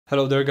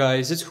Hello there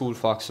guys, it's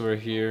CoolFox over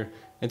here,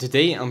 and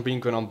today I'm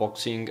bringing an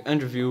unboxing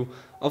and review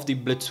of the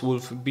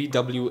Bliztwolf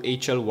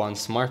BW-HL1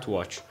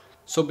 smartwatch.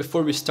 So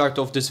before we start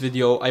off this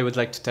video, I would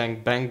like to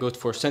thank Banggood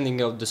for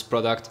sending out this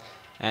product,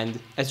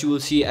 and as you will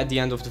see at the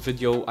end of the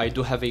video, I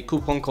do have a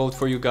coupon code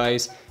for you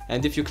guys,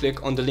 and if you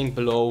click on the link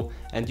below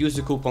and use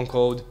the coupon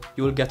code,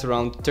 you will get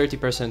around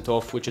 30%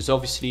 off, which is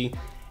obviously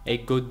a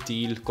good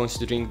deal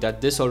considering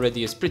that this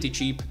already is pretty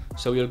cheap,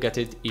 so you'll get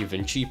it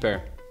even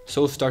cheaper.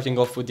 So starting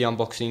off with the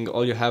unboxing,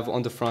 all you have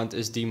on the front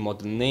is the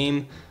model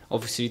name,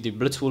 obviously the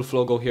Bliztwolf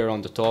logo here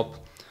on the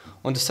top.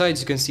 On the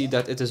sides you can see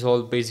that it is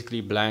all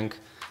basically blank,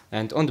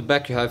 and on the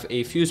back you have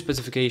a few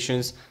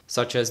specifications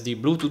such as the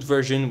Bluetooth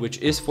version, which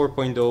is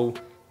 4.0,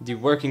 the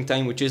working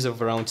time, which is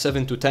of around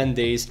 7 to 10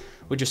 days,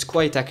 which is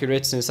quite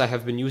accurate since I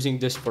have been using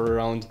this for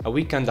around a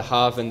week and a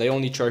half and I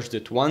only charged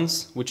it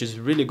once, which is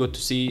really good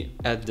to see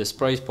at this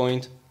price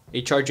point.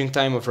 A charging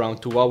time of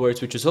around 2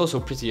 hours, which is also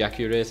pretty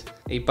accurate.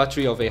 A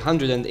battery of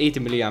 180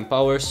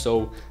 mAh,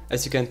 so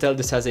as you can tell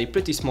this has a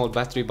pretty small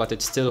battery but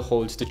it still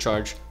holds the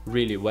charge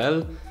really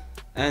well.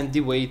 And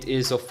the weight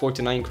is of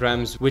 49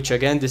 grams, which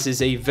again this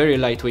is a very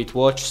lightweight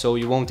watch, so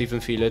you won't even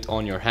feel it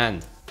on your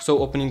hand. So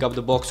opening up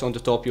the box, on the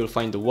top you'll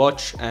find the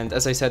watch, and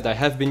as I said I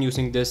have been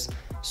using this,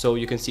 so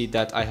you can see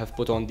that I have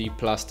put on the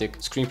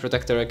plastic screen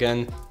protector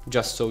again,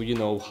 just so you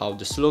know how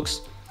this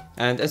looks.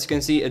 And as you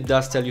can see, it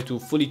does tell you to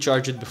fully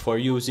charge it before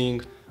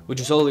using,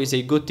 which is always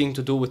a good thing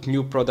to do with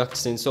new products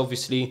since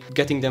obviously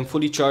getting them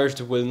fully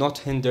charged will not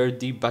hinder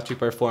the battery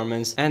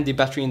performance and the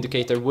battery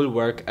indicator will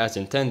work as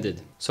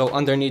intended. So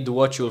underneath the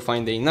watch you will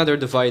find another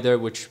divider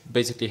which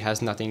basically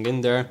has nothing in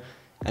there,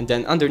 and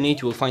then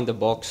underneath you will find the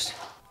box,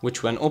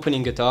 which when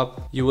opening it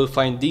up you will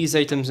find these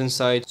items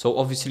inside. So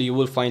obviously you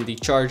will find the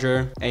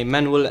charger, a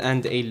manual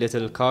and a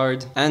little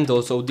card, and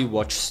also the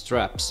watch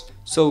straps.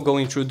 So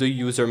going through the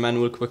user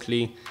manual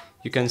quickly,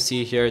 you can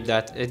see here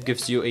that it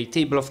gives you a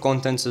table of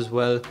contents as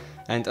well,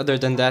 and other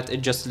than that it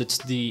just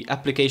lists the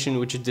application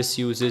which this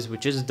uses,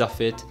 which is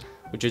Fit,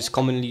 which is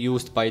commonly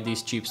used by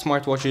these cheap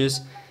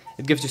smartwatches.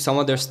 It gives you some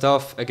other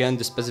stuff, again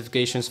the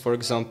specifications, for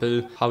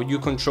example how you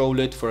control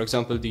it, for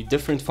example the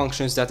different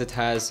functions that it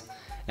has,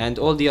 and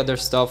all the other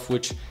stuff,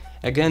 which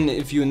again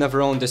if you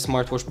never owned a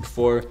smartwatch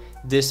before,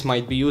 this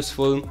might be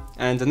useful.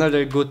 And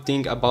another good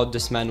thing about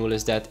this manual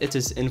is that it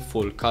is in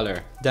full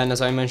color. Then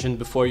as I mentioned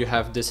before, you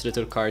have this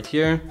little card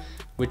here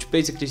which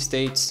basically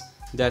states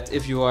that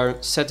if you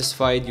are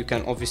satisfied you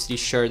can obviously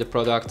share the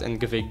product and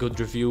give a good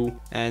review,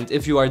 and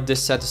if you are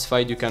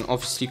dissatisfied you can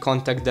obviously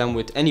contact them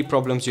with any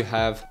problems you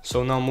have.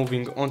 So now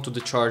moving on to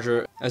the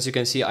charger, as you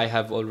can see I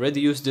have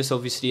already used this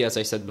obviously as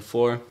I said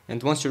before,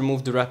 and once you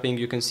remove the wrapping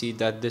you can see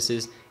that this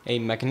is a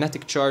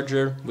magnetic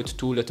charger with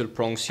two little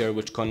prongs here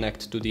which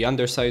connect to the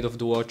underside of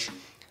the watch,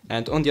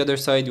 and on the other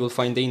side you will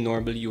find a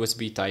normal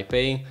USB type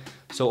A.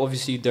 So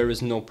obviously there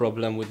is no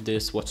problem with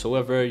this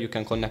whatsoever. You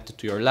can connect it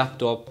to your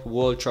laptop,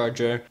 wall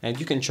charger, and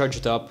you can charge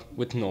it up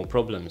with no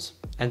problems.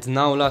 And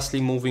now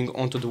lastly, moving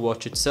on to the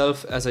watch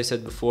itself, as I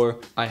said before,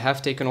 I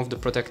have taken off the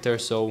protector,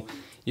 so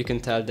you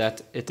can tell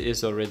that it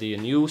is already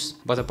in use.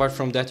 But apart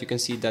from that you can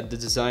see that the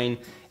design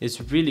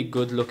is really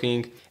good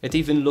looking. It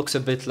even looks a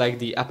bit like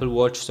the Apple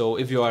Watch, so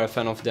if you are a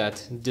fan of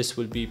that, this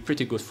will be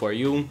pretty good for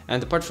you.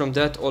 And apart from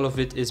that, all of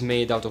it is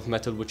made out of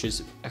metal, which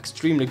is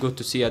extremely good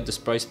to see at this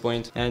price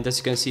point. And as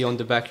you can see on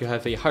the back you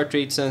have a heart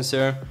rate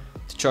sensor,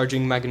 the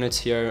charging magnets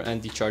here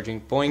and the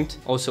charging point.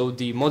 Also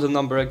the model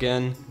number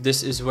again,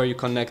 this is where you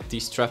connect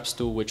the straps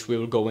to, which we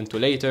will go into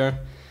later.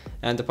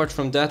 And apart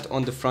from that,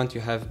 on the front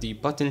you have the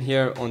button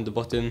here on the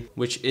bottom,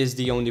 which is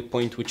the only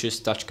point which is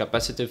touch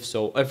capacitive,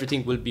 so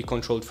everything will be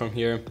controlled from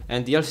here.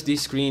 And the LCD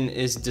screen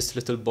is this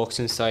little box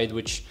inside,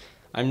 which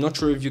I'm not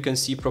sure if you can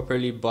see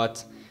properly,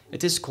 but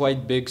it is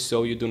quite big,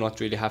 so you do not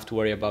really have to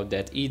worry about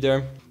that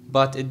either.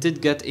 But it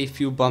did get a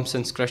few bumps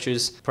and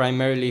scratches,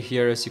 primarily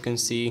here as you can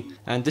see,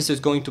 and this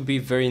is going to be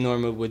very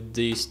normal with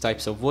these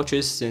types of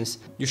watches since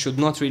you should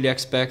not really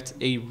expect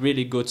a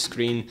really good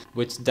screen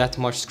with that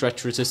much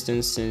scratch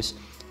resistance, since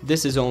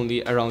this is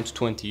only around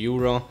 20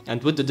 euro,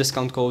 and with the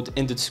discount code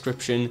in the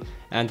description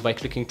and by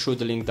clicking through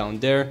the link down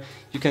there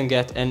you can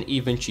get an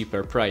even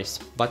cheaper price.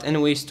 But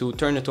anyways, to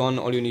turn it on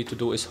all you need to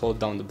do is hold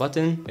down the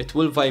button. It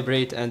will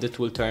vibrate and it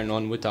will turn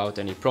on without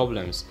any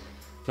problems.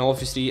 Now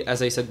obviously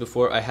as I said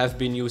before, I have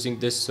been using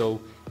this, so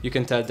you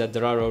can tell that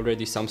there are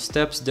already some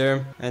steps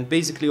there, and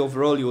basically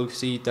overall you will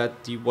see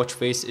that the watch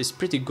face is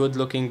pretty good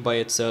looking by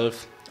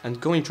itself.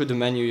 And going through the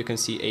menu you can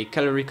see a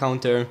calorie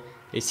counter,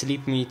 a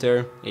sleep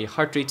meter, a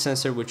heart rate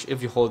sensor, which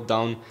if you hold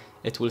down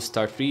it will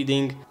start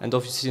reading, and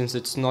obviously since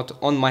it's not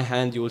on my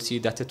hand you will see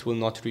that it will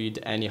not read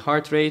any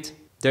heart rate.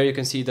 There you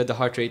can see that the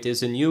heart rate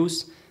is in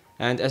use,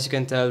 and as you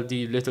can tell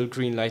the little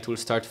green light will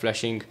start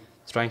flashing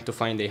trying to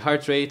find a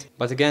heart rate.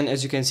 But again,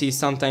 as you can see,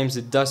 sometimes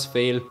it does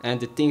fail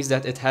and it thinks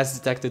that it has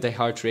detected a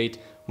heart rate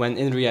when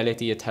in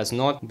reality it has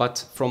not.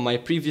 But from my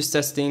previous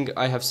testing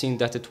I have seen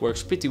that it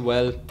works pretty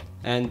well,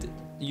 and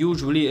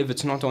usually if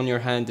it's not on your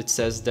hand it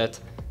says that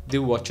the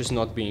watch is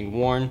not being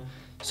worn,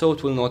 so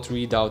it will not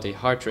read out a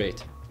heart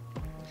rate.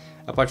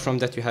 Apart from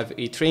that, you have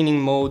a training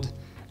mode,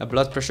 a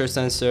blood pressure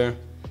sensor,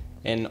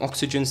 an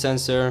oxygen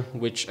sensor,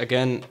 which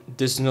again,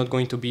 this is not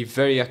going to be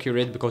very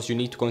accurate because you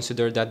need to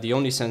consider that the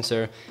only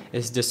sensor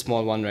is this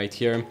small one right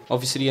here.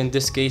 Obviously in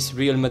this case,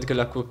 real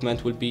medical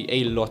equipment will be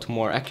a lot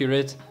more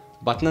accurate,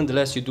 but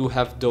nonetheless you do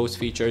have those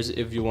features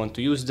if you want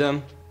to use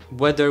them.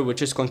 Weather,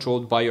 which is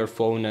controlled by your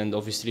phone, and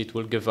obviously it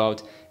will give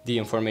out the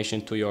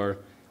information to your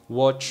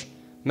watch.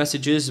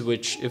 Messages,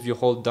 which if you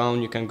hold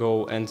down you can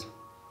go and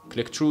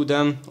click through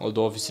them,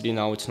 although obviously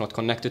now it's not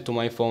connected to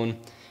my phone.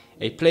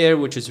 A player,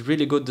 which is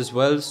really good as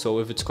well, so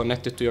if it's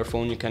connected to your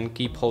phone you can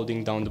keep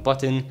holding down the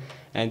button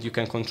and you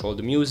can control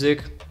the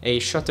music. A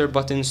shutter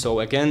button, so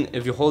again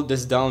if you hold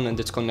this down and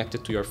it's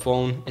connected to your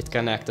phone, it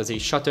can act as a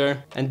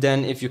shutter. And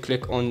then if you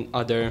click on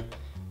other,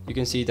 you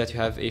can see that you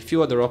have a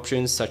few other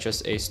options, such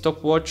as a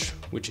stopwatch,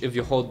 which if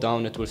you hold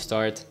down it will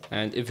start,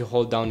 and if you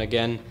hold down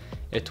again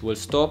it will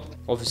stop.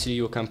 Obviously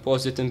you can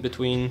pause it in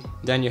between.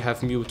 Then you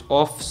have mute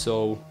off,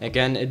 so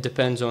again it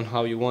depends on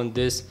how you want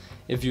this.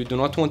 If you do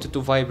not want it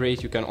to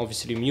vibrate, you can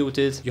obviously mute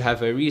it. You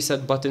have a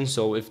reset button,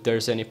 so if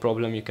there's any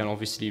problem you can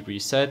obviously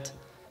reset.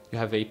 You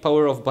have a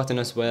power off button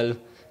as well,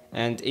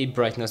 and a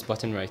brightness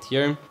button right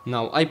here.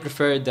 Now I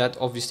prefer that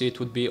obviously it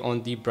would be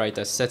on the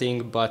brightest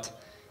setting, but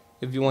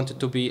if you want it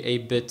to be a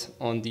bit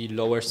on the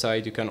lower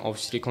side, you can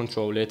obviously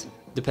control it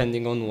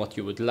depending on what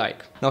you would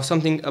like. Now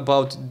something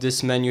about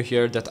this menu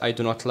here that I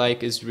do not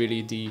like is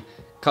really the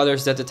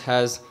colors that it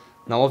has.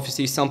 Now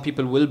obviously some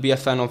people will be a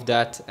fan of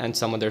that and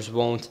some others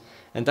won't,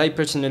 and I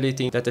personally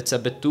think that it's a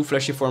bit too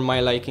flashy for my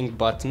liking,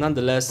 but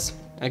nonetheless,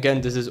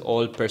 again, this is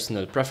all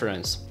personal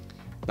preference.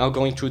 Now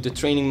going through the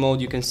training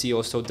mode, you can see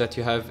also that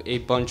you have a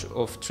bunch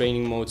of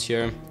training modes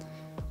here.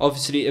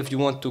 Obviously if you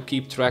want to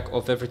keep track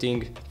of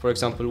everything, for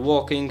example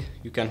walking,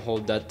 you can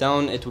hold that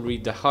down, it will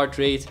read the heart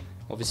rate.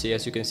 Obviously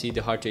as you can see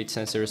the heart rate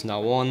sensor is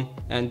now on,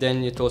 and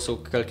then it also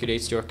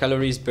calculates your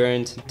calories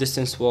burned,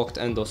 distance walked,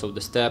 and also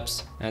the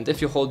steps. And if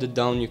you hold it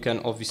down you can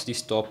obviously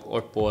stop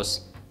or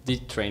pause the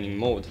training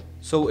mode.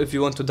 So if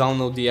you want to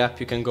download the app,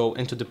 you can go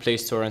into the Play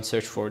Store and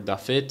search for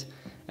DaFit.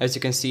 As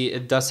you can see,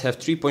 it does have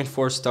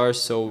 3.4 stars,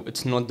 so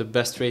it's not the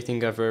best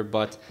rating ever,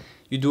 but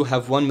you do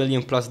have 1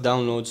 million plus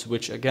downloads,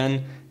 which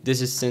again, this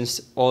is since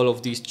all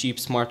of these cheap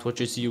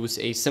smartwatches use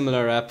a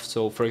similar app.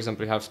 So for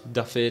example, you have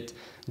DaFit,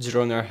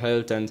 Runner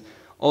Health, and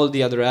all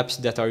the other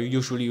apps that are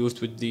usually used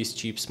with these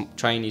cheap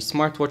Chinese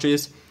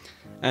smartwatches.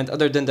 And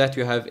other than that,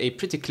 you have a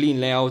pretty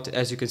clean layout,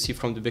 as you can see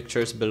from the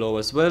pictures below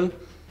as well.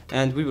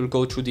 And we will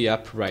go through the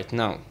app right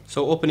now.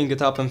 So opening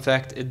it up, in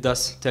fact, it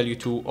does tell you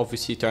to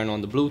obviously turn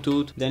on the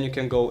Bluetooth. Then you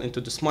can go into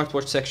the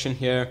smartwatch section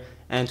here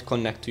and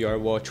connect to your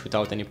watch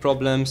without any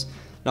problems.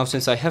 Now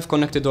since I have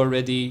connected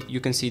already, you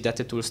can see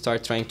that it will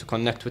start trying to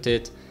connect with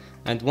it,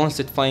 and once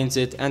it finds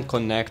it and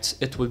connects,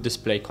 it will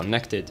display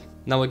connected.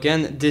 Now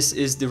again, this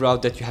is the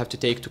route that you have to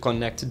take to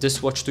connect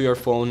this watch to your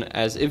phone,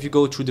 as if you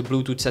go through the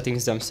Bluetooth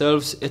settings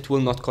themselves, it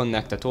will not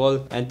connect at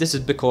all. And this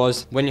is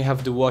because when you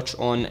have the watch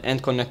on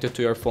and connected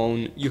to your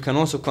phone, you can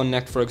also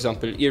connect, for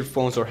example,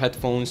 earphones or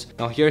headphones.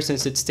 Now here,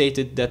 since it's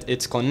stated that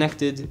it's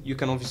connected, you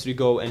can obviously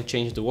go and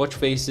change the watch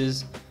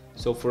faces.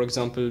 So for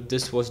example,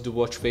 this was the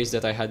watch face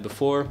that I had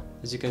before.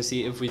 As you can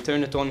see, if we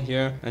turn it on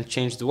here and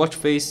change the watch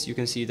face, you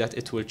can see that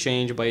it will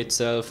change by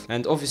itself.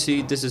 And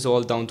obviously this is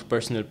all down to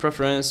personal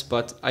preference,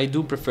 but I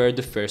do prefer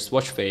the first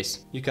watch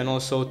face. You can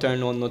also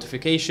turn on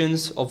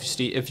notifications,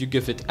 obviously if you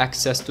give it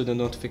access to the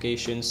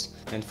notifications.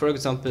 And for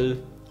example,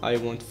 I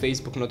want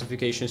Facebook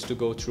notifications to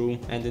go through,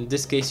 and in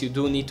this case you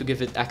do need to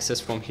give it access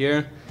from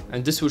here,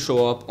 and this will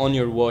show up on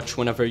your watch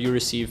whenever you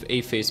receive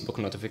a Facebook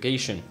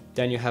notification.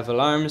 Then you have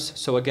alarms,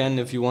 so again,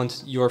 if you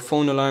want your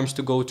phone alarms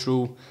to go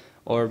through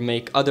or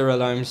make other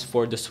alarms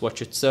for the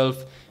watch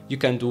itself, you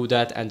can do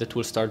that and it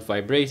will start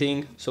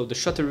vibrating. So the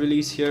shutter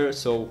release here,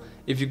 so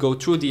if you go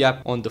through the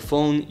app on the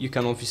phone, you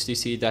can obviously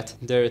see that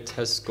there it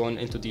has gone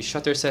into the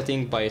shutter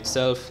setting by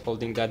itself.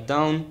 Holding that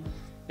down,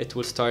 it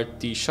will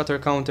start the shutter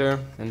counter,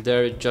 and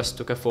there it just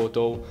took a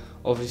photo.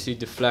 Obviously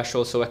the flash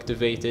also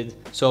activated.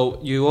 So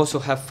you also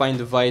have find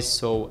device,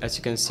 so as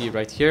you can see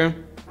right here,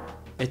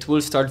 it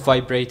will start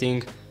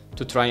vibrating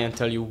to try and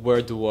tell you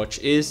where the watch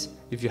is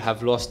if you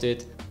have lost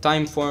it.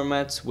 Time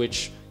formats,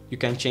 which you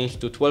can change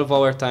to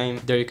 12-hour time.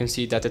 There you can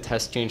see that it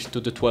has changed to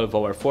the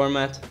 12-hour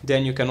format.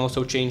 Then you can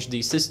also change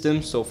the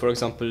system, so for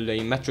example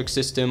a metric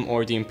system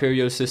or the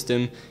imperial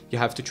system, you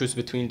have to choose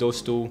between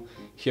those two.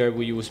 Here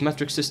we use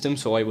metric system,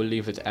 so I will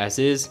leave it as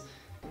is.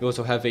 You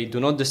also have a do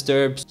not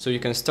disturb, so you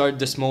can start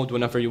this mode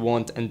whenever you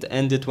want and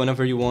end it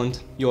whenever you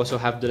want. You also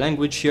have the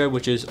language here,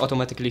 which is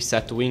automatically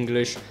set to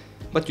English,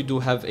 but you do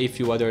have a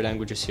few other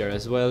languages here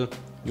as well.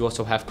 You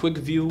also have quick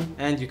view,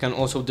 and you can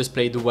also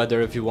display the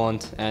weather if you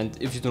want, and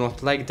if you do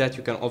not like that,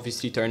 you can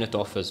obviously turn it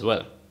off as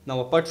well. Now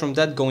apart from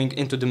that, going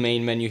into the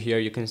main menu here,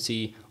 you can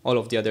see all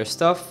of the other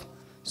stuff.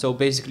 So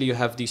basically you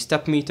have the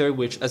step meter,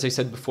 which as I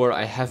said before,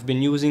 I have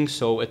been using,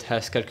 so it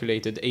has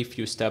calculated a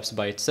few steps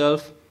by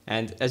itself.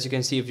 And as you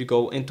can see, if you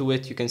go into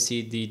it, you can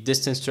see the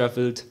distance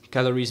traveled,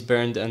 calories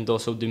burned, and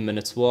also the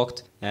minutes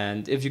walked.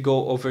 And if you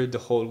go over the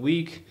whole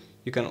week,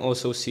 You can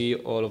also see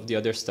all of the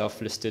other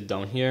stuff listed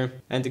down here.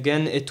 And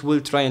again, it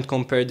will try and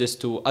compare this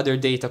to other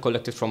data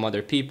collected from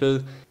other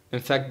people. In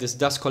fact, this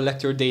does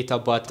collect your data,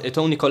 but it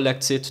only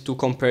collects it to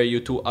compare you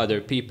to other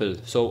people.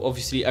 So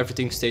obviously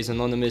everything stays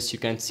anonymous. You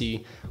can't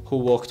see who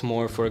walked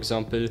more, for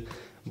example.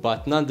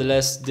 But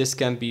nonetheless, this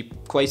can be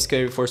quite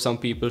scary for some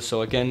people.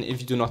 So again,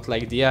 if you do not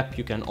like the app,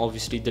 you can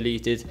obviously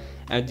delete it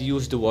and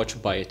use the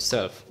watch by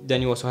itself.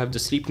 Then you also have the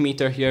sleep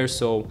meter here.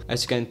 So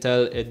as you can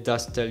tell, it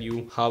does tell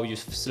you how you've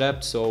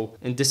slept. So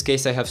in this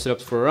case, I have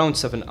slept for around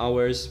 7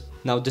 hours.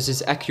 Now this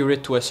is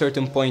accurate to a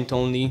certain point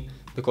only,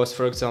 because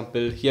for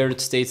example, here it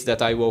states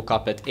that I woke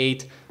up at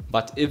 8,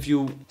 but if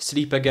you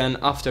sleep again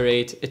after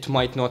 8, it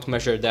might not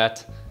measure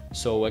that.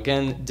 So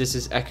again, this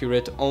is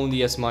accurate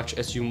only as much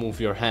as you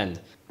move your hand.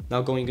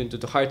 Now going into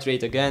the heart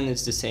rate again,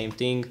 it's the same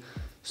thing.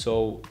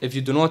 So if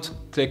you do not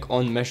click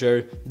on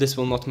measure, this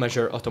will not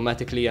measure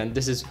automatically, and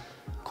this is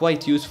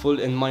quite useful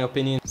in my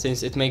opinion,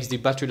 since it makes the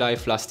battery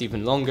life last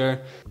even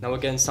longer. Now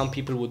again, some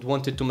people would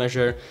want it to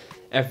measure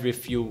every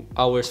few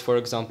hours, for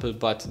example,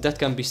 but that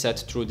can be set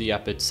through the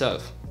app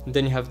itself.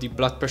 Then you have the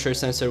blood pressure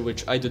sensor,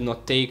 which I did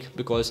not take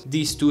because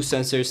these two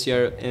sensors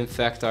here in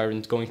fact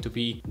aren't going to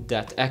be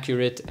that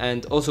accurate.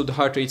 And also the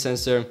heart rate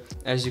sensor,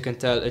 as you can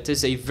tell, it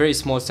is a very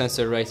small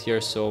sensor right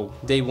here, so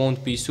they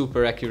won't be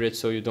super accurate,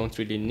 so you don't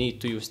really need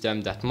to use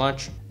them that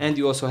much. And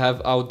you also have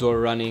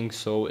outdoor running,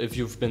 so if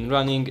you've been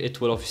running,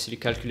 it will obviously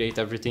calculate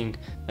everything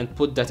and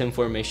put that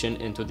information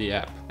into the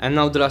app. And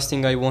now the last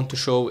thing I want to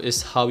show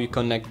is how you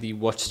connect the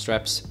watch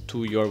straps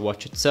to your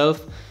watch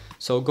itself.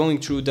 So going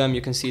through them,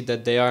 you can see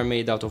that they are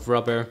made out of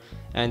rubber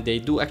and they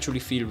do actually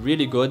feel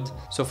really good.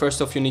 So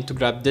first off, you need to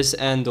grab this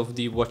end of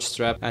the watch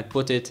strap and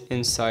put it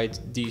inside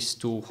these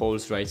two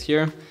holes right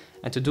here.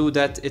 And to do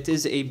that, it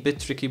is a bit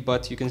tricky,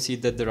 but you can see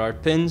that there are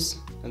pins.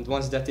 And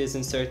once that is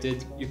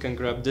inserted, you can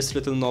grab this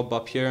little knob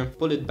up here,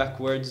 pull it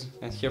backwards.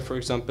 And here, for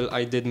example,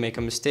 I did make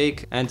a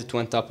mistake and it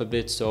went up a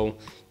bit. So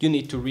you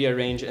need to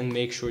rearrange and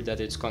make sure that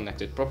it's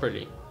connected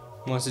properly.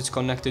 Once it's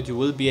connected, you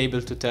will be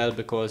able to tell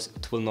because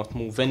it will not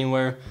move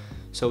anywhere.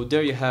 So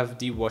there you have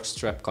the watch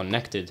strap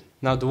connected.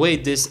 Now the way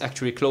this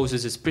actually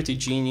closes is pretty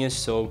genius,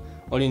 so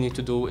all you need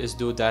to do is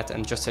do that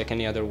and just like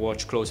any other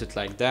watch, close it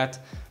like that.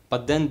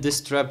 But then this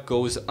strap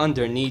goes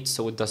underneath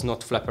so it does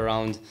not flap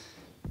around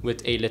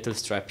with a little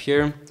strap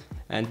here.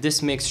 And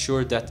this makes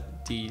sure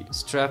that the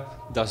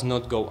strap does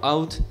not go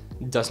out,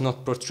 does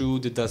not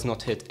protrude, it does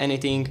not hit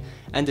anything,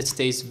 and it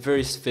stays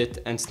very fit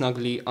and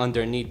snugly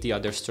underneath the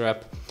other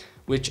strap,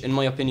 which in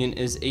my opinion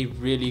is a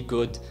really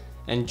good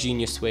and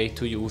genius way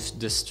to use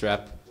this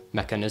strap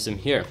mechanism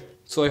here.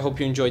 So I hope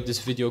you enjoyed this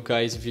video,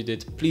 guys. If you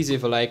did, please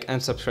leave a like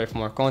and subscribe for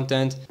more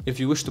content. If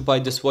you wish to buy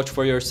this watch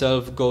for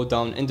yourself, go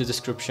down in the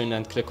description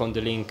and click on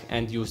the link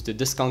and use the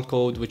discount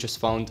code, which is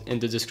found in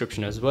the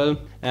description as well.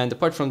 And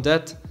apart from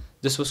that,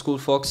 this was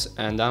CoolFox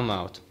and I'm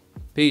out.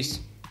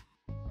 Peace.